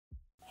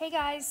Hey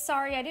guys,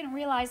 sorry I didn't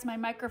realize my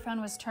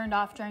microphone was turned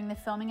off during the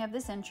filming of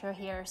this intro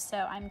here, so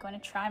I'm going to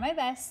try my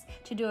best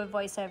to do a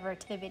voiceover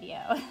to the video.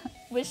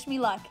 Wish me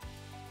luck.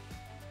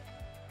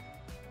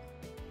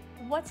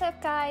 What's up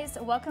guys?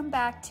 Welcome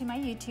back to my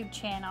YouTube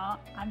channel.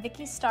 I'm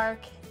Vicky Stark.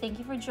 Thank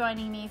you for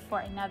joining me for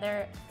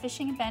another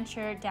fishing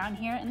adventure down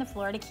here in the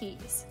Florida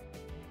Keys.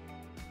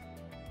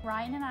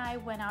 Ryan and I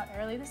went out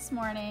early this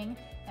morning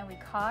and we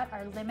caught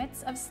our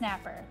limits of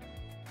snapper.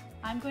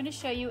 I'm going to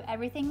show you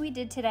everything we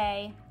did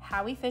today,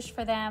 how we fished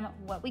for them,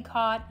 what we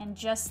caught, and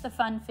just the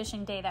fun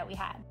fishing day that we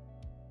had.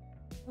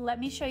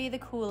 Let me show you the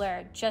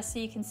cooler just so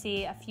you can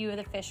see a few of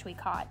the fish we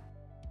caught.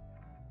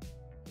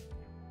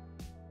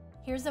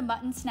 Here's a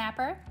mutton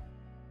snapper.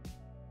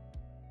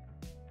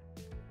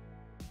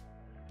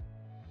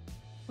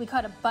 We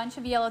caught a bunch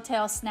of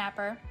yellowtail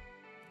snapper.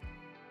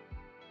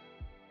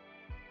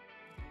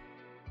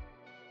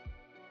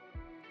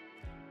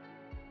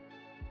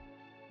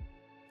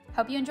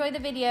 Hope you enjoy the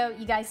video.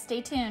 You guys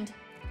stay tuned.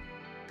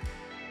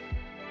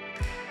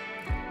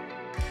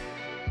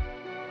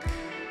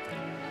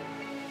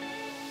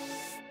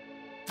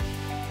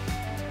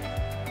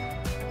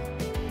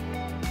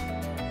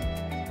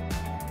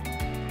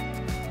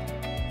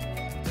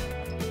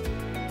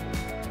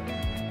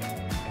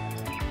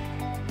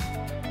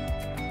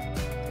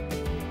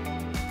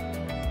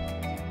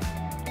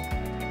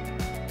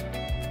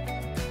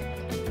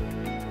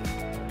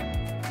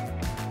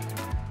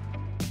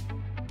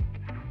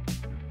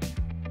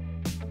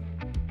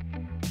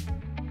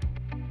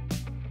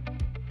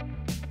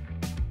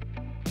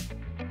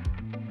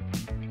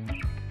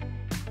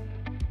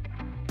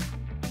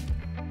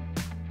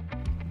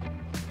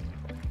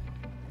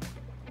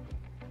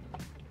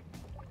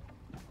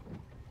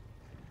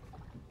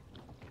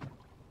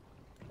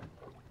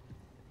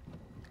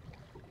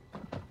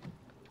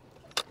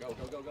 Go,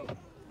 go, go.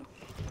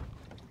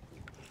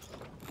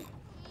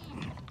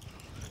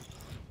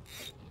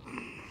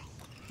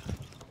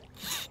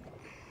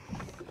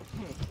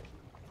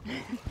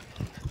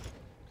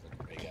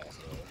 Big ass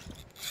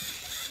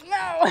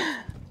No!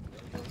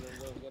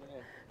 go.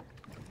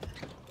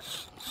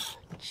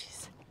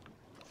 Jeez.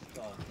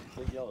 Oh,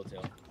 big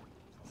yellowtail.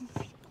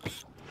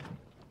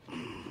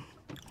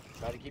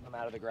 Try to keep him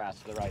out of the grass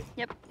to the right.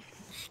 Yep.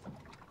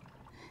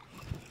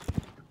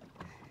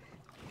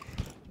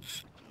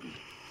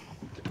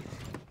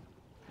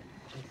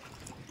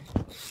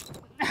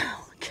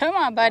 Come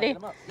on, buddy. Get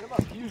him up.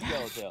 Huge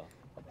yellowtail.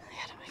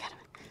 I got him.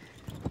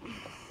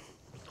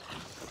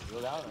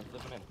 Go down and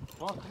flip him in.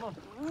 Come on.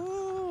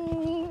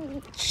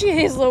 Ooh,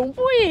 jeez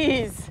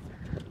Louise.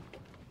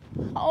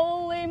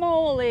 Holy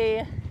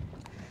moly.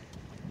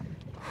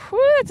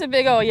 Whew, it's a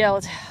big old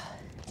yellowtail.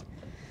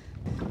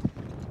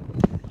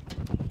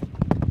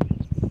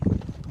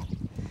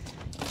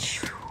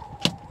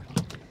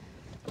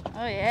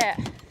 Oh yeah.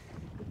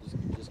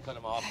 Just cut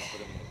him off and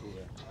put him in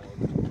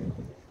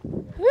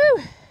the cooler.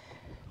 Woo.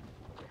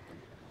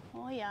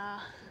 Oh yeah.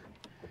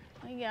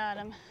 We got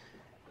him.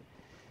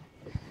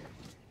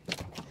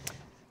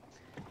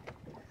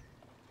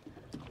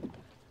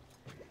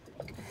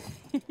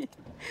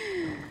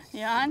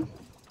 You on?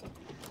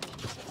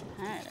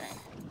 All right.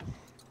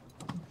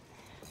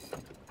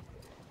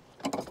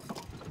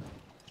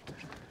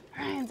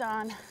 Ryan's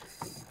on.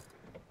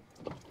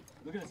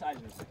 Look at the size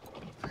of this thing.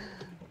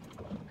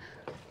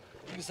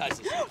 Look at the size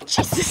of this thing.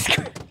 Jesus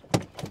Christ.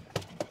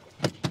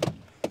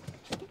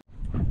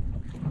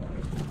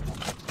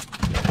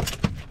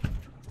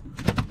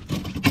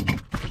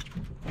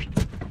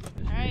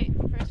 All right,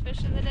 first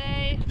fish of the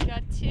day. We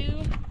got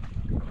two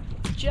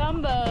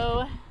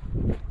jumbo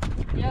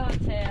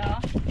yellowtail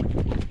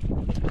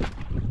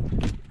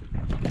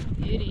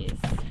beauties.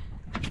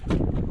 All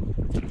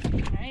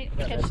right,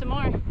 catch some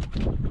more.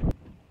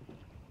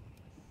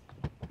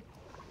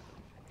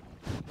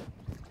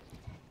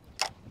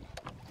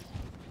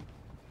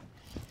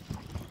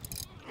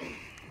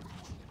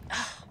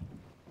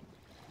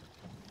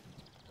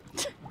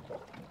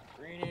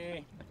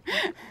 Greenie.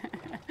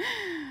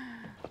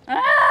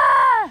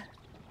 Ah!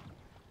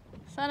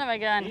 Son of a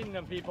gun. Eating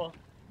them, people.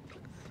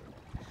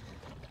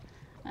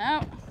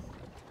 Oh.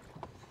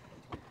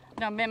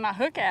 Don't bend my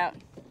hook out.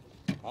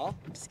 Huh?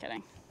 Just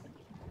kidding.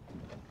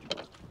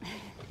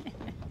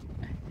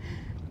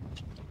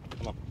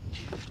 Come on.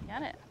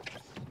 Got it.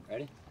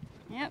 Ready?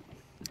 Yep.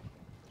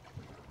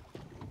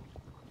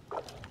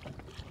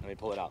 Let me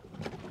pull it out.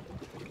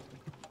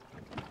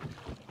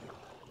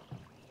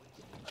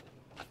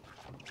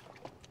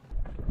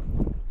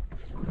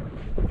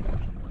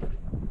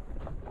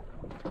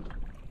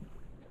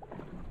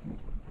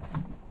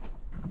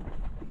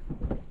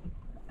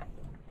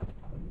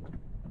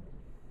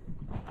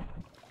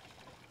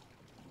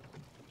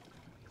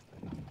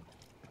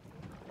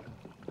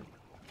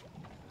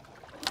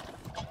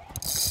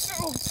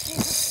 Oh,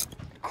 Jesus.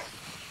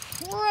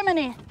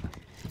 Criminy.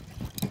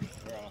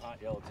 We're on a hot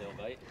yellowtail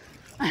bite.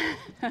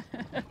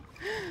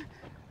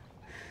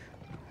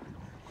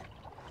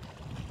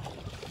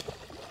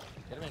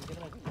 Get him in.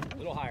 A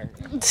little higher.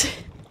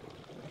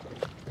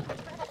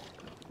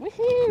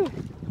 Woohoo!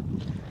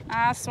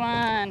 Nice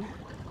one.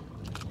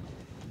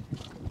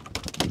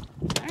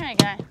 All right,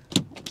 guy.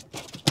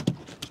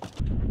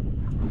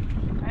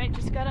 All right,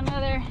 just got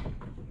another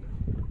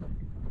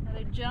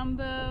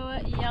jumbo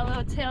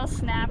yellowtail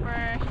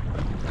snapper.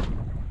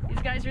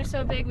 These guys are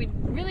so big, we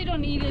really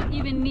don't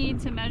even need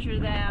to measure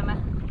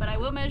them, but I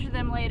will measure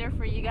them later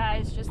for you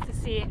guys just to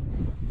see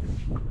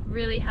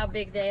really how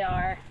big they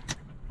are.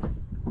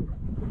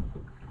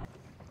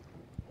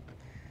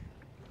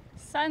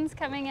 Sun's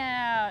coming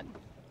out.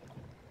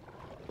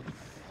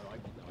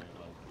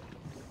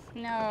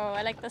 No,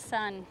 I like the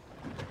sun.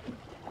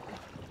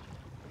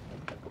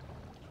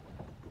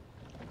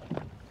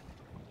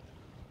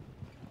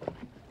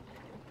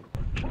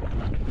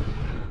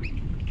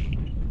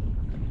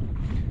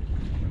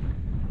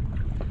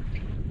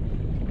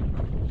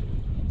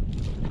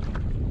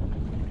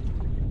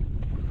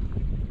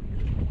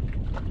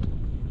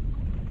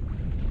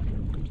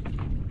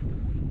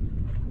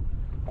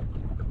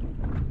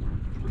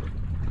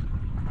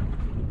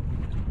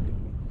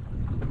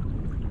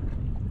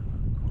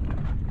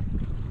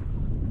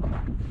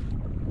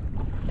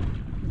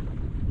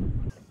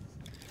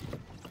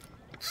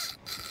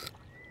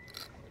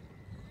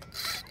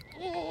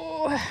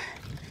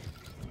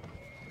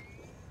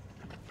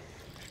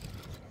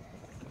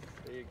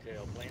 Big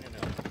tail, plain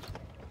enough.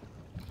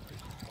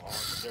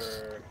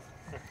 Monster.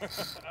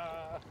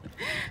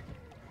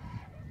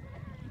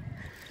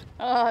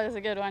 Oh, that's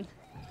a good one.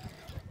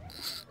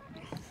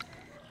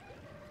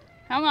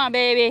 Come on,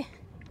 baby.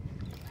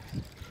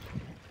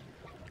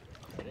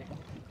 Ready?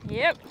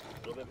 Yep.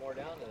 A little bit more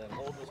down and then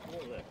hold this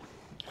spool there.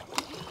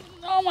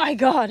 Oh my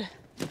God.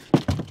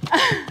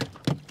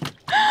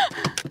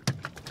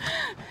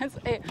 That's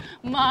a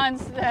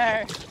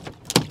monster.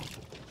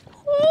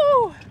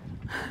 Woo!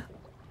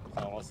 It's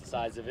almost the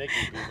size of Vicky,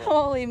 people.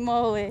 Holy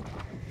moly.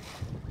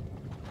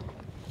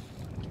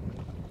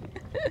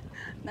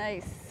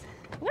 Nice.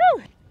 Woo!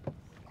 So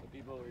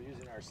people, we're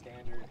using our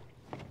standard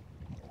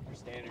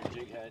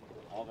jig head.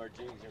 All of our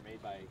jigs are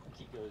made by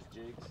Kiko's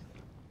Jigs.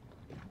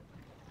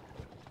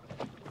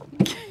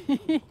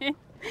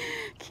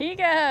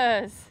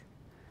 Kiko's.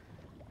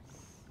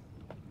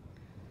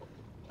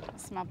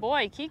 That's my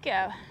boy,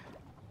 Kiko.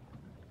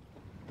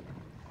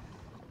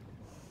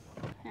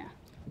 Yeah.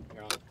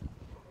 You're on.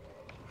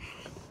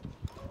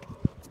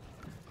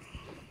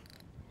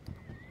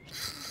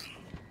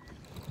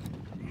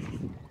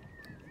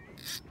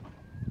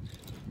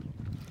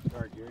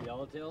 Your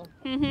yellowtail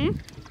is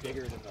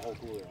bigger than the whole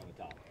cooler on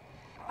the top.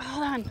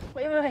 Hold on.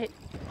 Wait.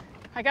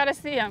 I gotta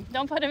see him.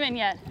 Don't put him in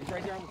yet. He's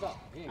right there on the top.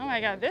 Oh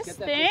my God, this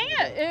thing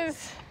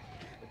is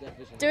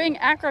doing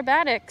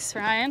acrobatics,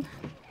 Ryan.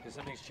 Because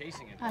something's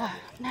chasing him. Oh,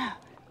 no.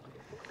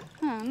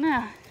 Oh,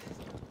 no.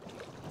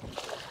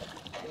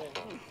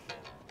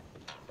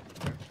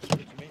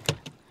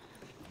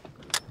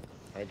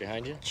 Right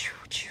behind you? Choo,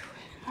 choo.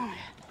 Oh my God.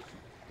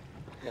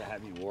 I'm gonna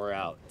have you wore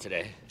out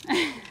today.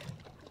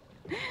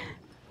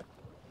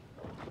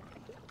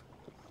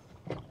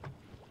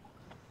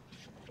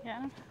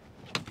 Yeah.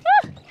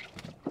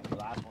 The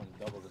last one's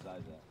double the size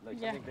of that.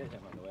 Like Yeah. something bit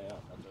him on the way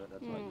up.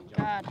 That's why he jumped.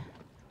 God.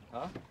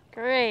 Huh?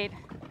 Great.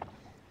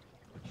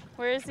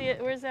 Where's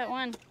that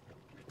one?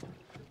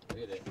 Look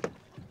at it.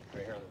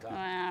 Right here on the top.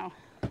 Wow.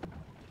 You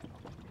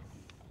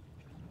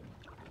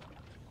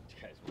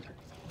guys were turning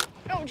out.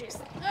 Oh jeez.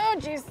 Oh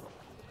jeez.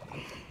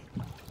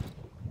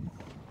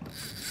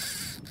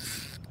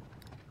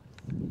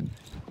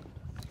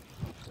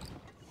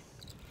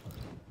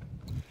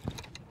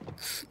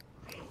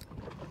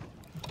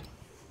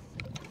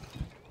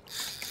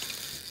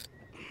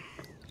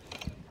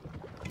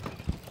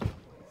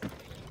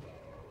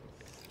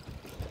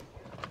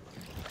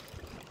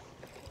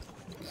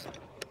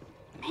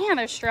 Man,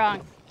 they're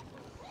strong.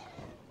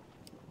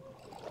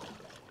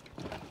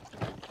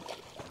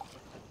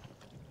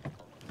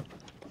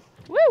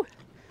 Woo!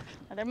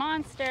 Another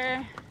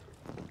monster.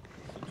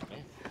 There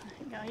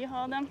you go, you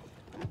hold them.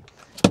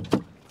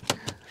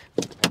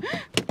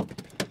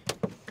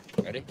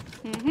 Ready?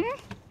 Mm-hmm.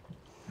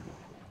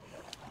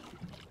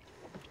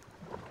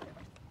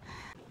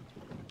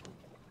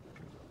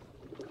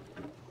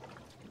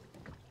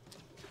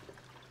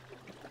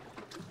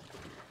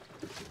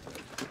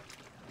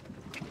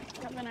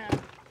 Coming around.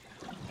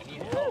 I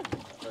need help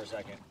for a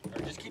second. Or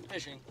just keep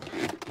fishing.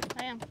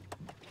 I am.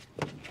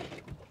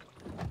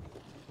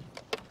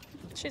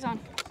 She's on.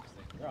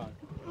 You're on.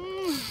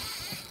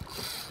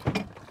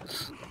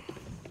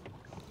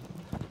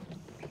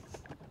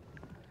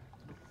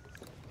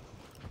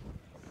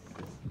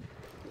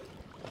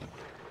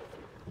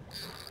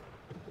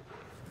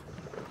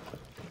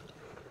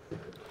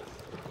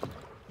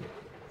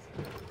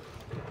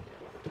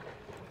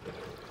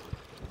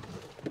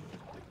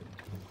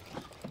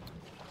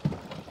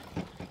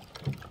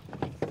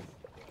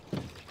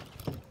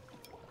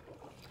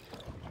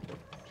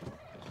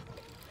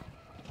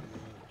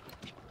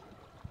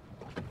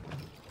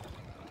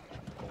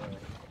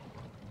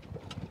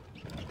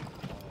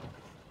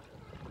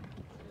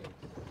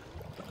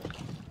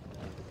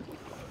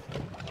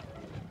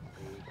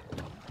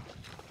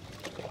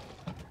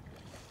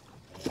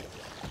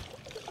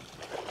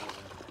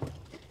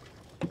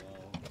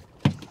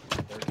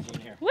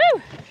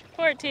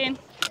 14.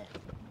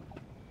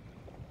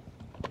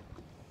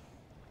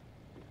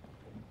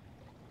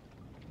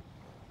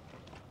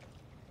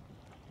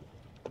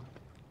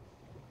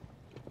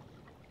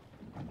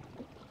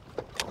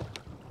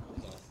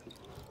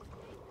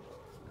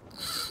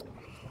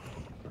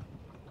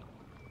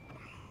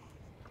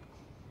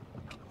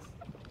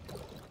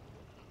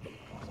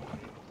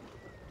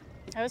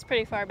 That was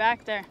pretty far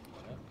back there.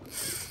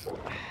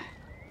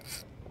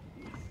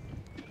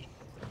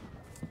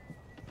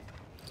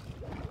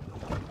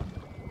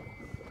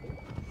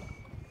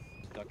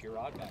 Duck your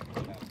rod back.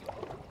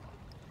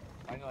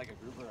 Kind of like a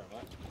grouper or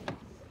what?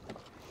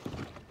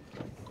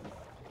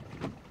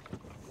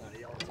 Not a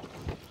yellowtail.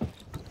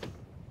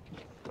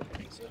 I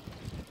think so.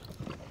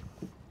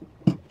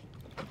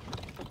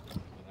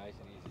 Nice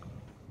and easy.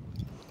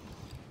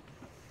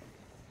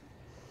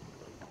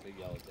 Big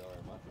yellowtail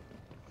or mutton.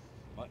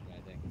 Mutton,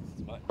 I think.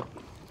 It's mutton.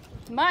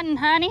 Mutton,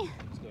 honey.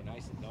 Let's go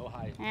nice and no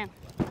high. Yeah.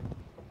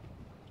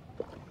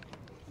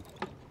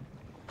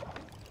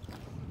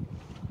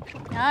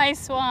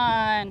 Nice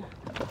one.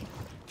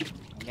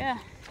 Yeah.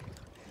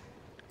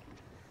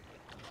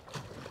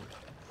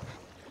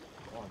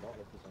 Come on, don't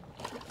lift this one.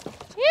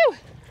 Phew.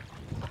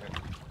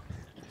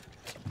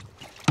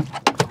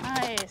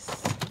 Nice.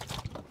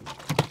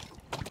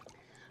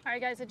 All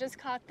right, guys, I just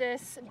caught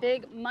this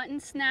big mutton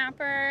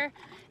snapper.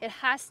 It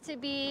has to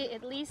be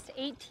at least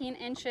 18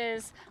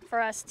 inches for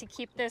us to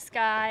keep this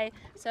guy.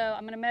 So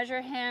I'm gonna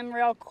measure him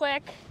real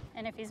quick,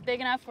 and if he's big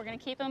enough, we're gonna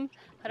keep him,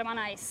 put him on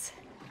ice.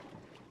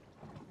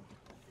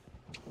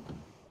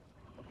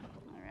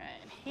 All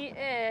right, he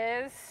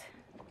is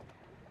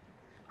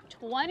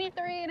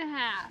 23 and a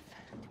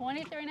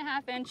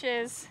half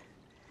inches.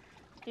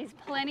 He's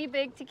plenty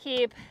big to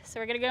keep,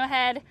 so we're gonna go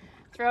ahead,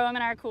 throw him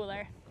in our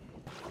cooler.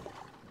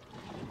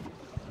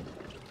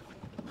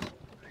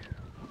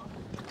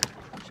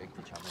 Shake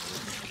the chopper.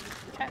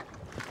 Okay.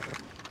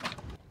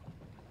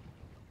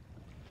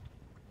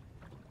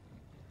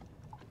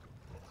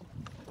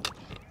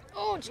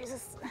 Oh,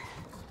 Jesus.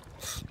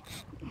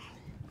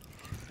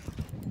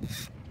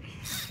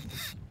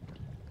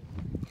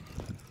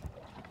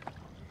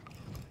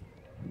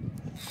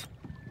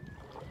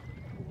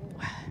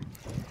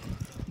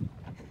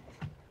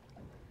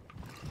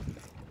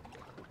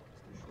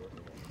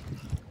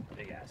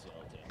 Big ass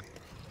yellowtail.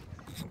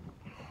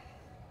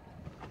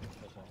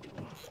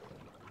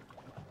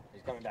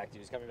 He's coming back to you.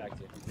 He's coming back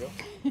to you. Real?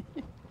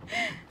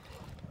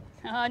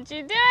 How'd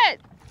you do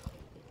it?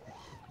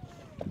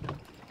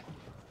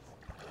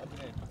 Up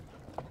and in.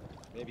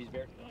 Maybe he's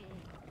barely.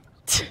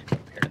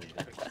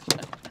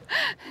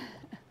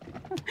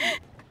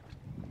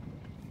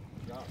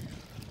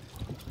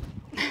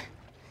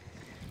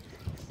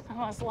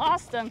 Almost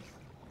lost him.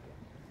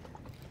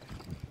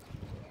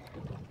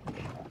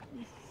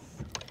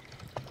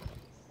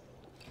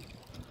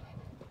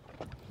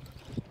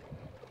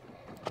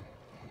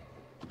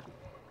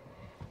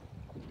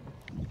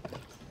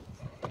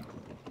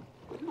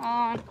 Come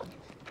on.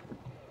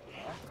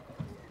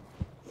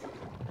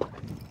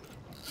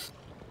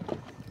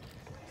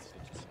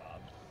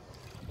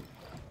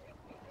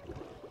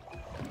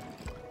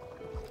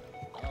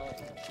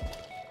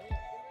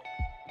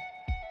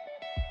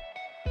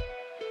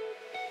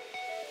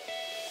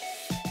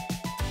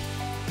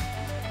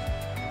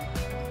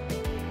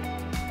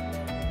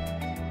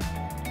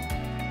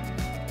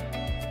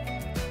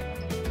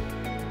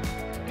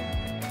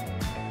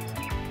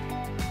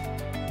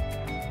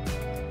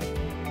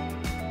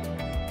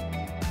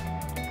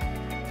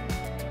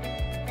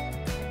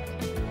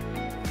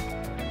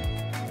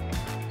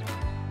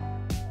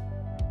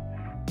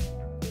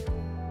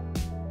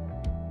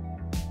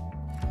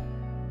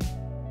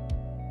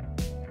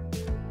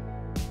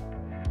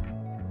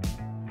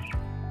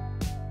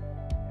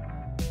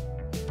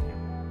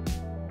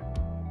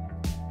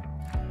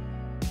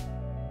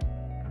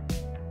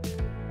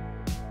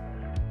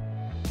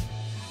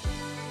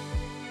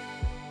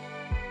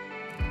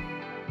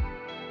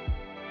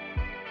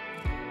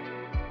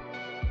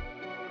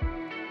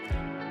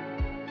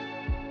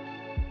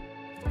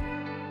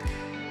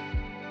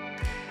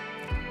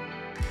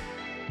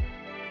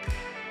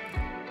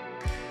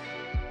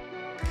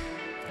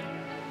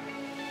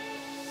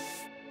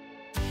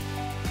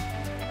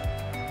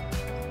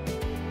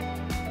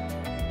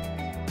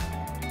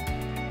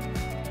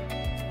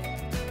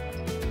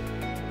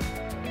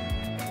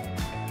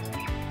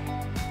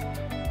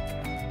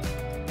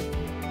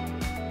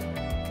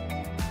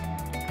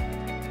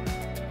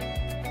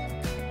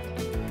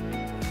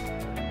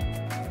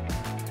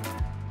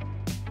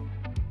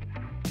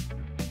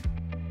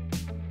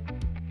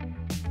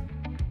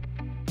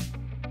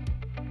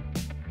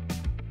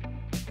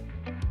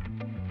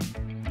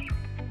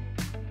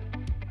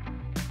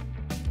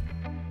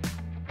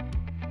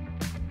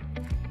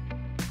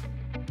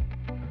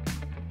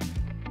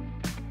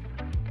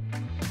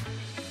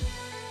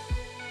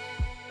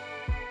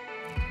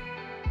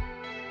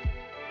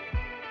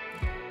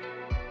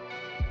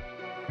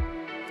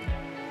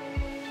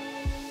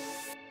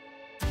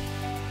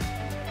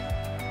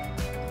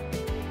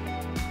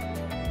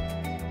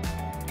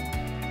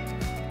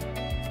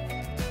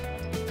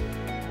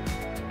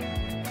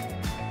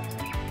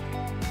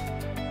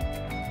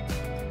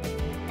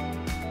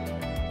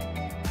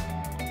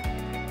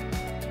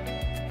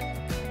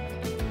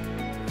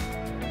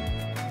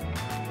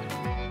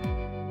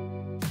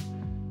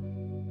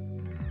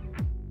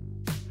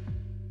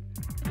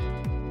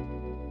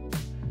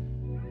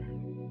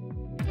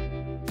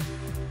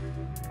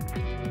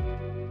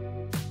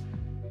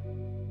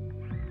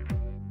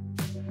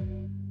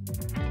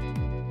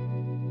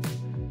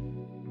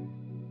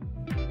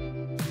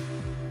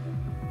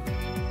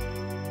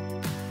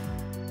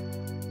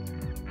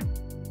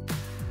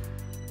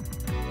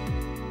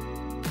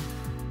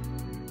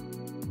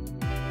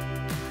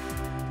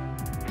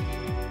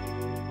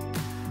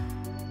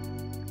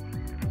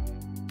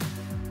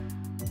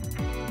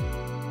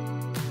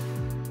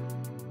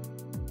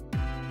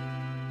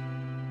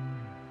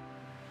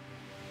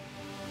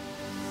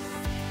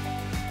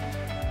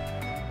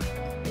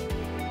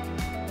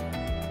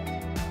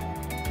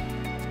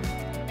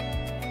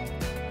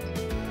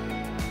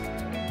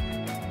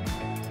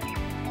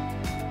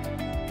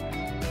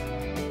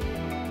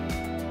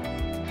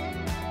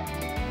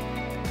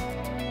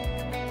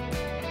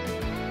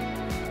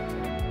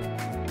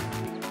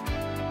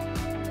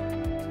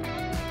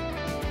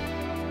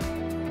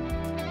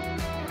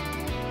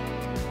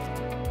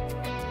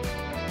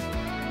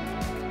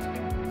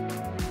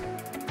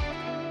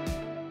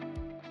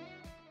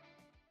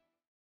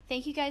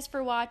 Thank you guys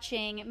for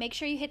watching. Make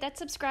sure you hit that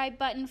subscribe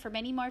button for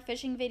many more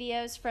fishing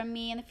videos from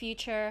me in the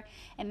future,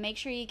 and make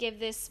sure you give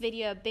this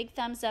video a big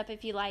thumbs up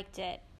if you liked it.